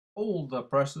Hold the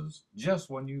presses just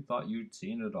when you thought you'd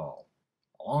seen it all.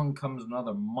 Along comes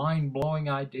another mind-blowing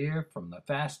idea from the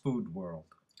fast food world.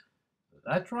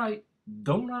 That's right,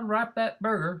 don't unwrap that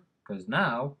burger, because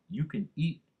now you can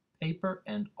eat paper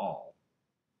and all.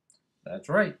 That's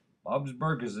right, Bob's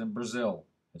Burgers in Brazil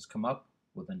has come up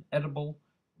with an edible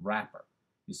wrapper.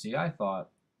 You see, I thought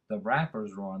the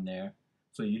wrappers were on there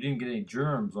so you didn't get any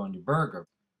germs on your burger.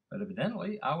 But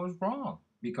evidently, I was wrong,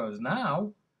 because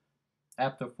now,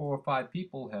 after 4 or 5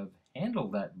 people have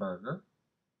handled that burger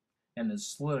and it's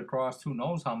slid across who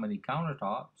knows how many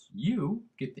countertops, you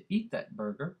get to eat that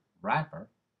burger, wrapper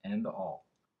and all.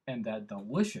 And that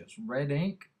delicious red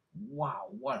ink, wow,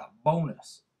 what a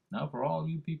bonus! Now, for all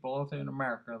you people out there in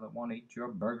America that want to eat your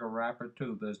burger wrapper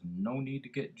too, there's no need to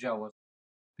get jealous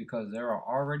because there are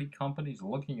already companies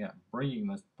looking at bringing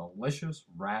this delicious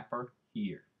wrapper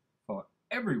here for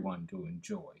everyone to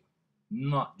enjoy,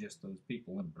 not just those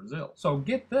people in Brazil. So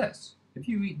get this, if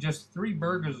you eat just 3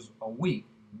 burgers a week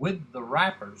with the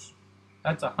wrappers,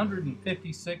 that's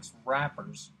 156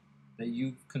 wrappers that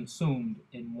you've consumed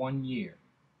in 1 year.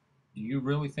 Do you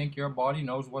really think your body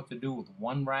knows what to do with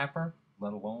one wrapper,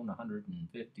 let alone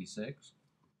 156?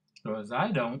 Because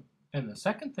I don't. And the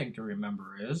second thing to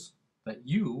remember is that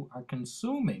you are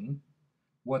consuming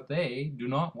what they do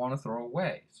not want to throw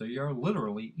away. So you're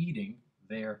literally eating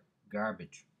their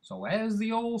garbage. So as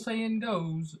the old saying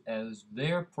goes, as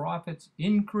their profits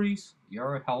increase,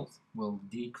 your health will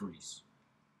decrease.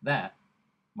 That,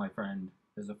 my friend,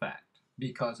 is a fact.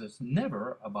 Because it's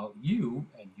never about you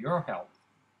and your health.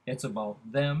 It's about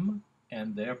them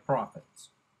and their profits.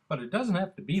 But it doesn't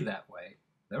have to be that way.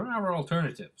 There are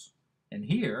alternatives. And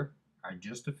here are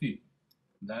just a few.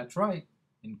 That's right,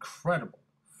 incredible,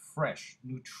 fresh,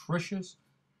 nutritious,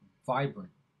 vibrant,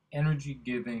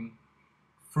 energy-giving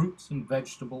fruits and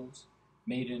vegetables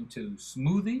made into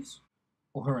smoothies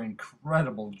or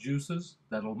incredible juices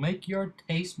that'll make your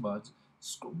taste buds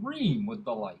scream with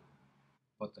delight.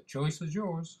 But the choice is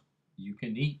yours. You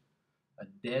can eat a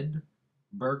dead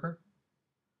burger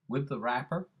with the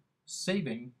wrapper,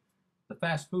 saving the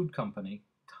fast food company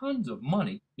tons of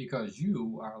money because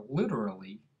you are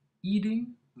literally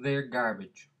eating their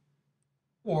garbage.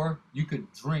 Or you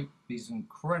could drink these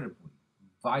incredibly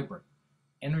vibrant,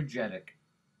 energetic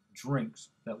drinks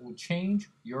that will change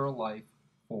your life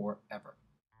forever.